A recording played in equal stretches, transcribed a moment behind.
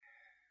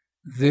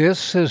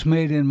This is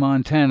Made in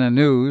Montana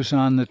News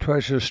on the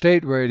Treasure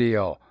State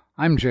Radio.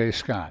 I'm Jay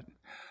Scott.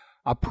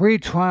 A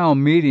pre-trial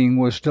meeting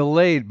was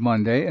delayed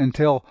Monday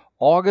until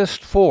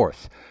August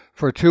 4th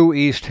for two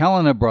East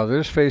Helena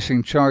brothers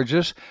facing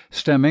charges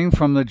stemming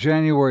from the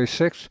January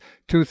 6,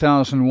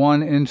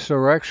 2001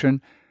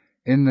 insurrection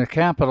in the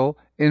Capitol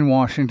in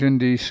Washington,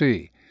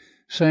 D.C.,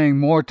 saying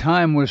more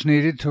time was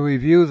needed to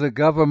review the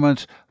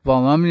government's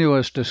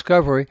voluminous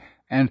discovery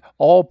and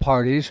all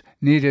parties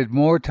needed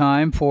more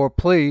time for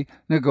plea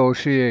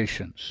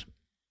negotiations.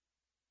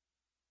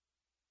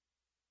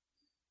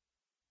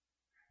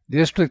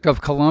 District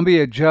of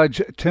Columbia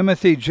Judge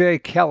Timothy J.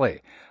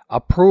 Kelly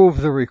approved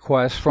the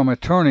request from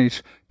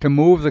attorneys to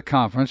move the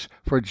conference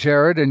for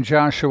Jared and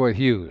Joshua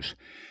Hughes.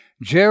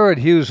 Jared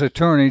Hughes'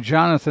 attorney,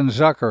 Jonathan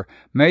Zucker,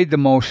 made the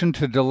motion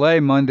to delay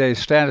Monday's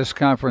status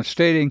conference,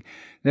 stating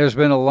there's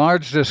been a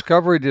large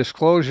discovery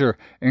disclosure,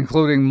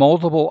 including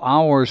multiple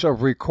hours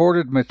of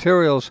recorded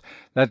materials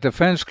that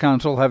defense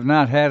counsel have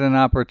not had an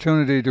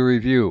opportunity to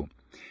review.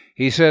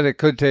 He said it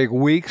could take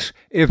weeks,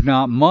 if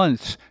not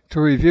months,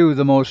 to review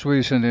the most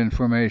recent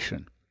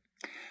information.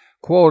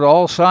 Quote,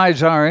 all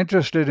sides are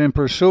interested in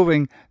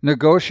pursuing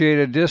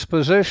negotiated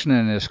disposition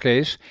in this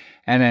case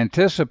and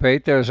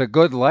anticipate there's a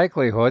good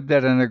likelihood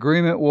that an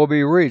agreement will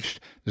be reached,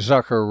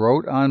 Zucker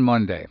wrote on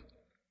Monday.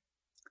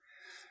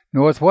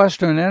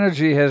 Northwestern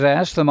Energy has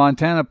asked the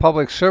Montana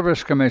Public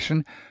Service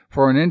Commission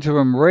for an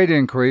interim rate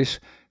increase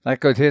that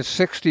could hit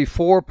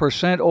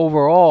 64%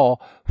 overall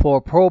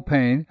for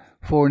propane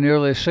for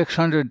nearly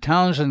 600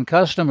 Townsend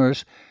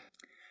customers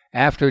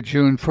after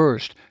June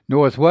 1st.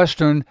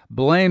 Northwestern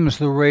blames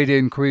the rate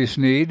increase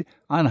need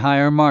on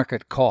higher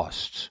market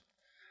costs.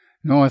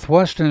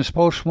 Northwestern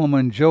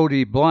spokeswoman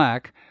Jody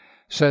Black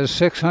says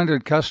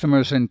 600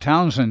 customers in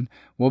Townsend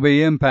will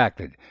be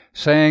impacted,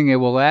 saying it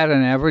will add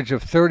an average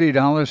of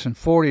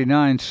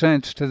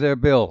 $30.49 to their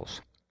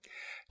bills.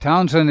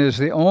 Townsend is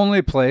the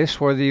only place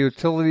where the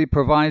utility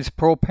provides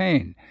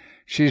propane.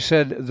 She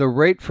said the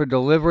rate for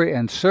delivery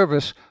and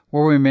service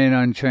will remain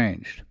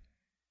unchanged.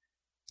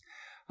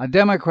 A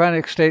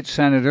Democratic state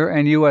senator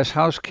and U.S.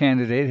 House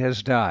candidate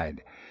has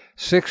died.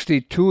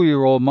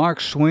 62-year-old Mark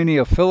Sweeney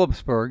of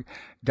Phillipsburg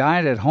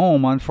died at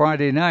home on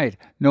Friday night.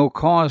 No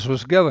cause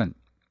was given.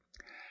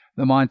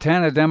 The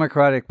Montana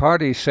Democratic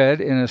Party said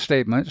in a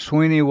statement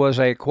Sweeney was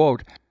a,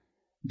 quote,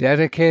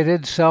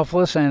 dedicated,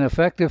 selfless, and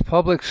effective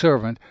public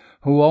servant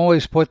who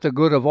always put the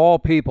good of all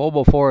people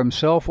before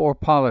himself or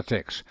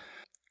politics.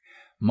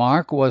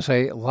 Mark was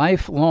a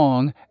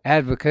lifelong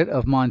advocate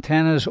of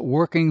Montana's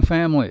working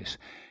families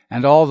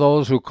and all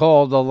those who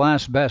called the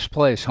last best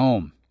place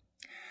home.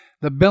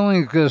 The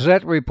Billings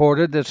Gazette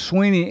reported that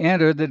Sweeney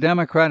entered the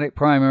Democratic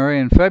primary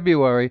in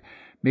February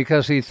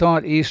because he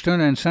thought eastern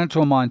and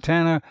central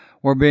Montana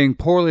were being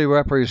poorly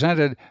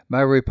represented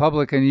by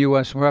Republican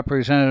U.S.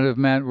 Representative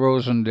Matt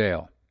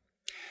Rosendale.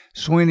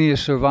 Sweeney is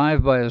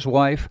survived by his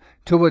wife,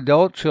 two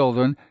adult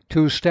children,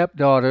 two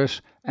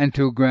stepdaughters, and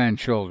two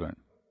grandchildren.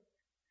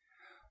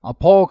 A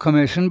poll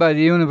commissioned by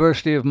the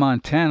University of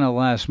Montana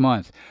last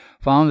month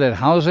found that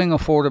housing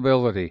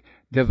affordability,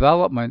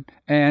 development,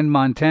 and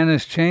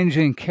Montana's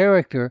changing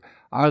character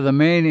are the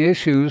main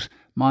issues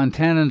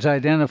Montanans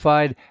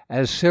identified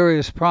as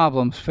serious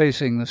problems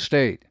facing the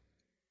state.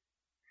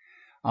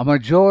 A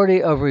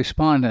majority of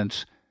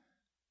respondents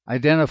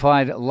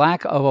identified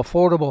lack of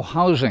affordable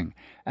housing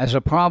as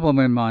a problem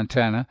in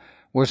Montana,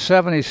 with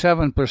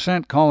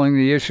 77% calling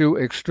the issue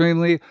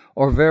extremely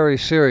or very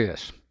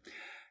serious.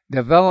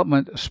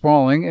 Development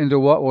sprawling into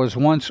what was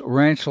once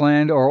ranch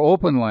land or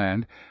open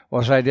land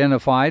was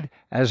identified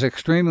as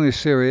extremely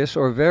serious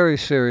or very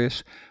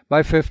serious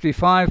by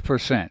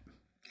 55%.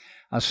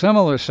 A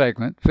similar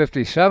segment,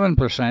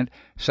 57%,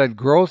 said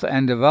growth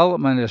and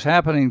development is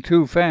happening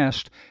too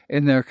fast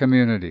in their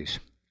communities.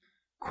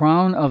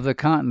 Crown of the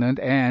Continent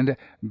and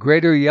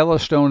Greater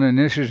Yellowstone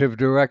Initiative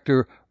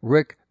Director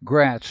Rick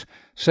Gratz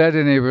said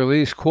in a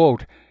release,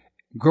 quote,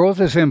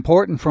 growth is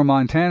important for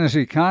Montana's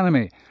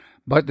economy,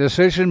 but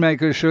decision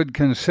makers should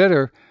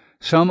consider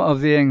some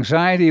of the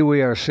anxiety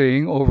we are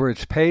seeing over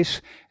its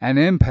pace and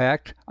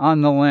impact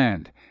on the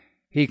land.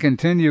 He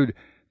continued,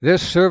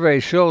 this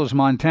survey shows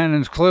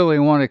Montanans clearly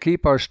want to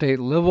keep our state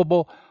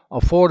livable,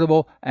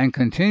 affordable, and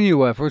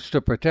continue efforts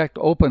to protect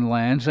open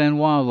lands and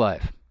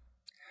wildlife.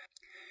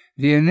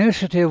 The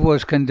initiative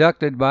was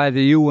conducted by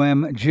the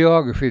UM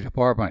Geography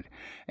Department.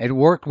 It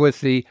worked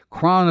with the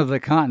Crown of the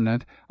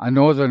Continent, a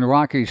Northern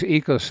Rockies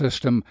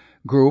ecosystem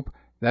group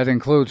that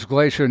includes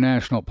Glacier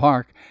National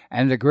Park,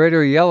 and the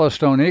Greater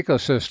Yellowstone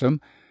Ecosystem,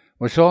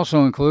 which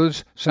also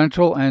includes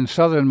central and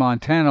southern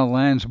Montana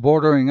lands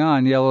bordering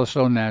on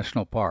Yellowstone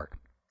National Park.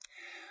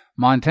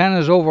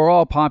 Montana's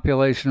overall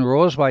population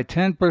rose by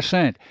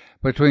 10%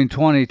 between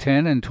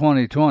 2010 and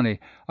 2020,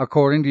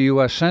 according to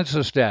U.S.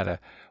 Census data,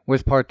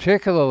 with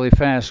particularly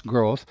fast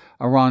growth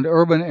around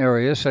urban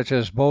areas such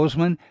as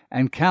Bozeman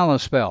and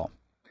Kalispell.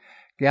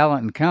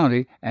 Gallatin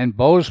County and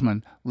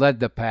Bozeman led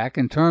the pack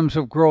in terms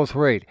of growth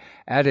rate,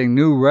 adding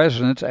new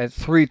residents at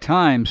 3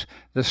 times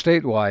the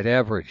statewide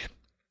average.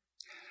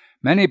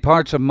 Many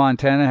parts of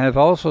Montana have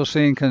also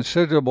seen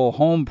considerable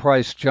home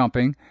price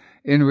jumping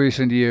in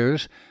recent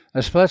years,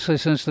 especially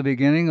since the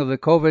beginning of the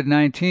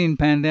COVID-19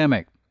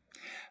 pandemic.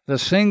 The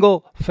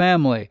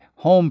single-family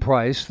home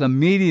price, the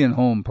median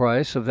home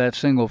price of that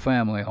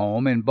single-family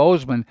home in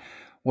Bozeman,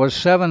 was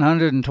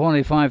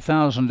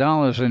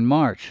 $725,000 in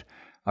March,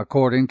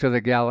 according to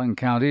the Gallatin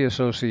County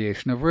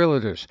Association of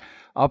Realtors,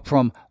 up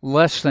from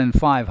less than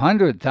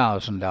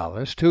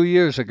 $500,000 2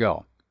 years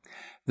ago.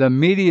 The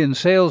median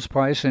sales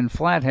price in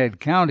Flathead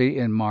County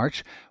in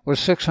March was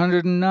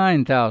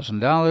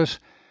 $609,000.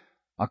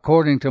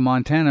 According to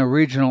Montana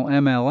Regional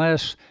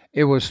MLS,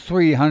 it was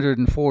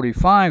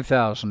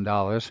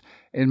 $345,000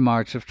 in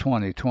March of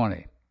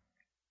 2020.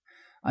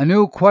 A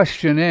new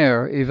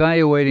questionnaire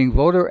evaluating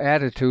voter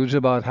attitudes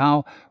about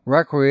how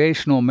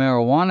recreational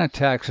marijuana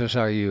taxes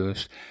are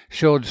used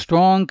showed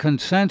strong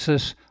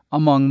consensus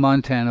among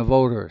Montana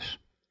voters.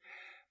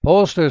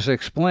 Pollsters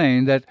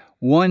explained that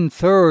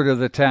 1/3 of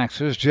the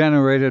taxes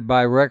generated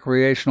by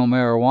recreational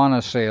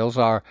marijuana sales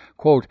are,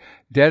 quote,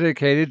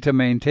 dedicated to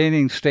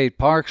maintaining state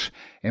parks,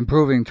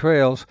 improving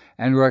trails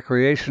and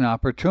recreation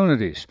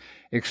opportunities,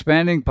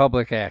 expanding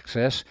public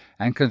access,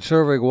 and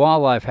conserving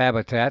wildlife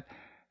habitat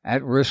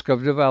at risk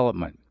of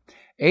development.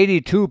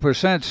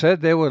 82%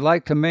 said they would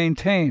like to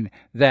maintain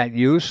that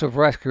use of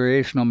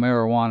recreational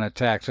marijuana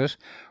taxes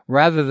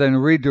rather than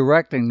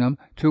redirecting them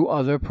to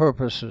other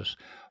purposes.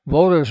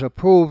 Voters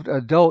approved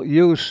adult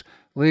use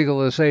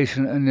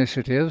legalization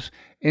initiatives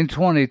in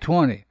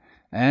 2020,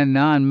 and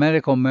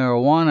non-medical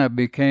marijuana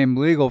became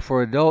legal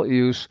for adult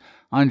use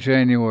on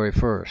January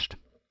 1st.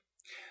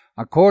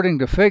 According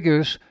to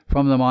figures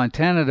from the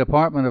Montana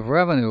Department of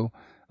Revenue,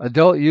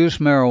 adult use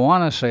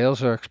marijuana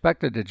sales are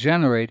expected to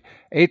generate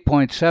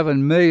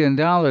 $8.7 million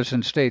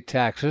in state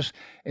taxes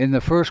in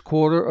the first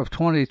quarter of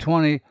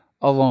 2020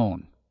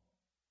 alone.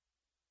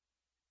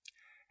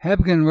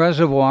 Hebgen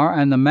Reservoir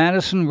and the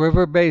Madison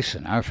River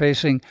Basin are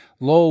facing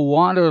low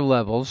water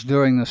levels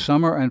during the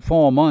summer and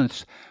fall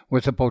months,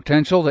 with the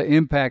potential to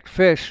impact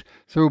fish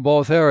through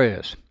both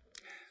areas.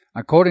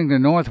 According to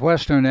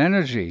Northwestern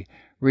Energy,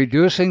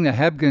 reducing the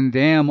Hebgen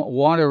Dam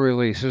water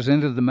releases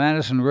into the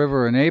Madison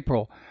River in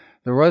April,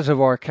 the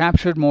reservoir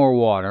captured more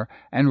water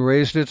and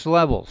raised its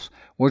levels,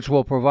 which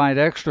will provide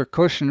extra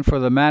cushion for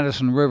the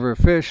Madison River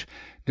fish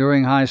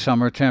during high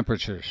summer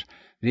temperatures.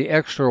 The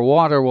extra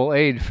water will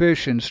aid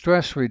fish in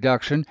stress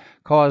reduction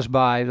caused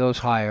by those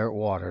higher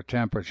water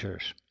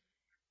temperatures.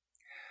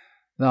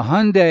 The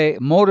Hyundai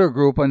Motor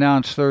Group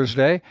announced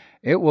Thursday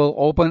it will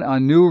open a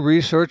new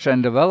research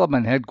and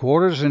development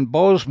headquarters in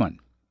Bozeman.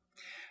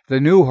 The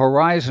New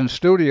Horizon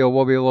studio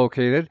will be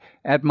located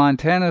at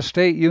Montana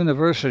State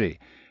University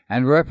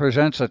and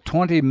represents a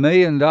 $20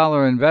 million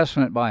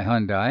investment by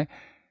Hyundai.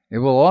 It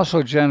will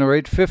also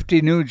generate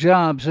 50 new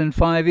jobs in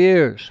 5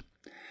 years.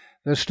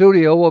 The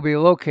studio will be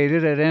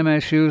located at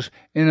MSU's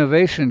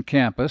Innovation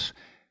Campus,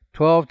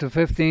 12 to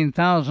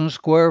 15,000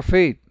 square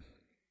feet.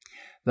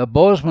 The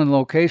Bozeman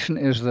location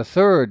is the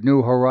third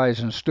New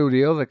Horizon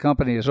studio the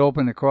company has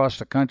opened across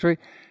the country.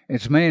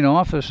 Its main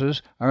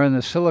offices are in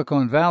the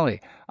Silicon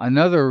Valley.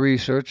 Another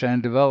research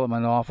and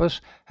development office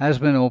has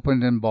been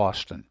opened in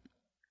Boston.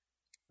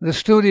 The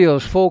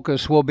studio's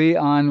focus will be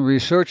on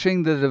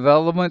researching the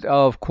development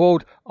of,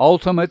 quote,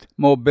 ultimate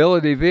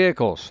mobility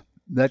vehicles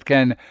that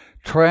can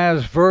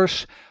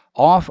traverse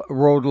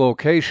off-road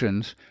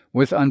locations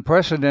with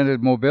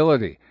unprecedented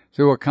mobility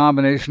through a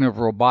combination of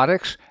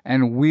robotics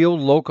and wheeled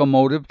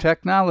locomotive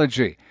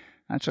technology.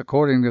 That's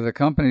according to the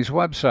company's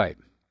website.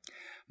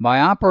 By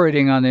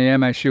operating on the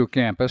MSU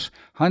campus,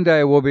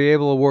 Hyundai will be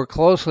able to work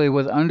closely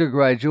with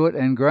undergraduate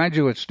and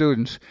graduate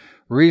students,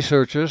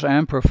 researchers,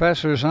 and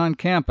professors on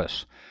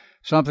campus,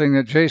 something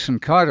that Jason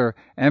Carter,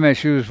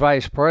 MSU's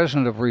Vice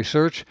President of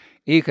Research,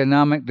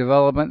 Economic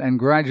Development, and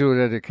Graduate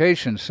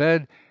Education,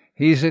 said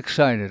he's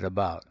excited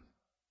about.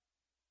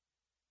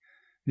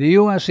 The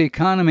U.S.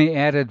 economy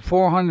added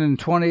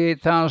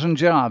 428,000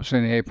 jobs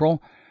in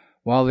April,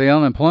 while the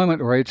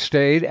unemployment rate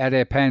stayed at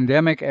a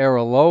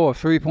pandemic-era low of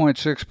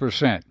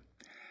 3.6%.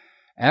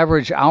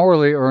 Average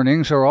hourly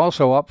earnings are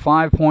also up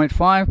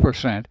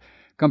 5.5%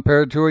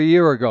 compared to a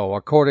year ago,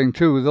 according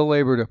to the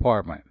Labor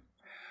Department.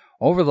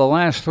 Over the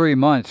last 3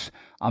 months,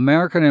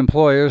 American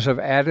employers have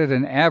added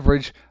an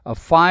average of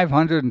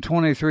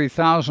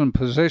 523,000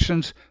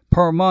 positions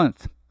per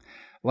month.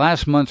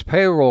 Last month's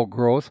payroll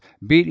growth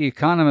beat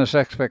economists'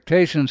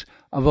 expectations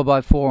of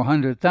about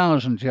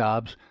 400,000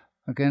 jobs.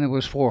 Again, it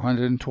was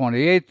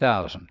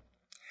 428,000.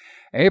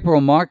 April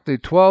marked the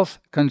 12th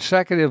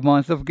consecutive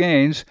month of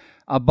gains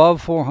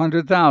above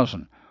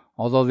 400,000,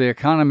 although the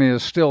economy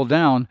is still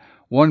down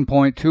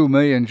 1.2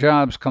 million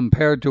jobs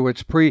compared to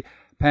its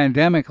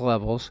pre-pandemic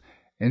levels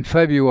in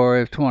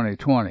February of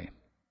 2020.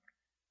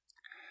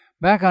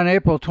 Back on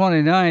April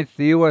 29th,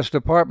 the U.S.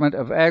 Department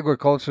of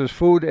Agriculture's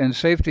Food and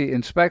Safety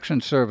Inspection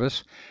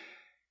Service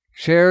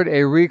shared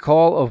a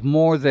recall of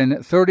more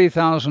than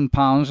 30,000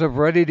 pounds of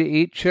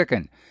ready-to-eat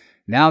chicken.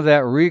 Now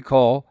that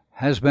recall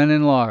has been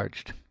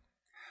enlarged.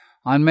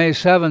 On May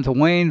 7th,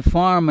 Wayne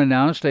Farm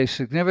announced a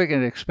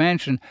significant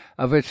expansion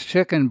of its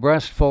chicken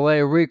breast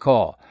fillet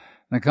recall.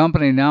 The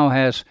company now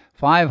has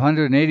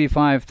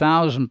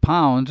 585,000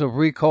 pounds of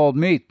recalled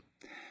meat.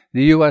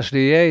 The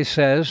USDA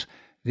says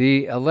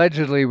the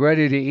allegedly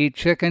ready-to-eat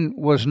chicken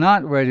was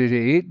not ready to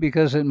eat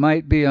because it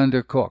might be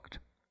undercooked.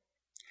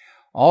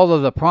 All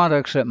of the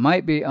products that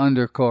might be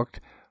undercooked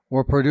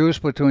were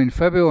produced between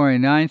February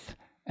 9th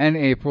and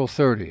April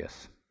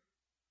 30th.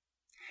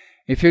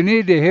 If you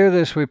need to hear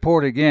this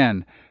report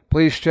again,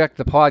 please check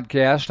the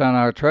podcast on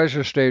our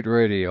Treasure State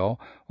Radio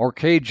or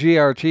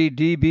KGRT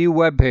DB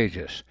web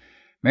pages.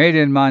 Made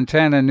in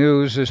Montana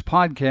News is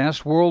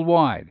podcast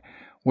worldwide,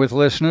 with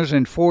listeners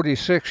in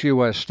 46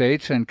 U.S.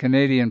 states and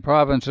Canadian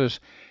provinces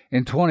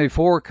in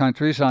 24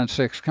 countries on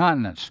 6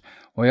 continents.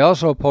 We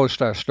also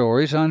post our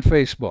stories on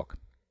Facebook.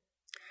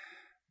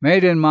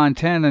 Made in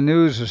Montana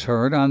News is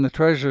heard on the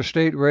Treasure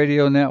State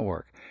Radio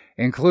Network,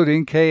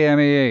 including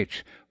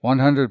KMEH,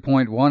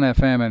 100.1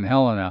 FM in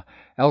Helena,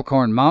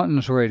 Elkhorn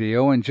Mountains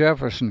Radio in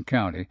Jefferson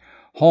County,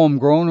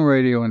 Homegrown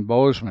Radio in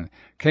Bozeman,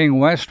 King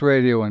West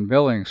Radio in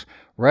Billings,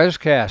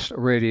 Rescast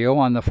Radio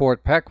on the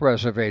Fort Peck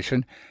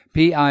Reservation,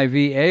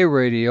 PIVA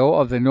Radio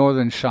of the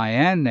Northern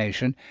Cheyenne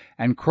Nation,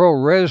 and Crow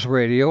Res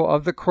Radio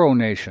of the Crow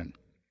Nation.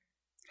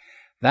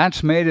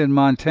 That's Made in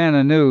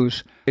Montana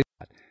News.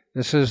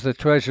 This is the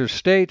Treasure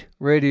State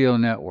Radio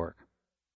Network.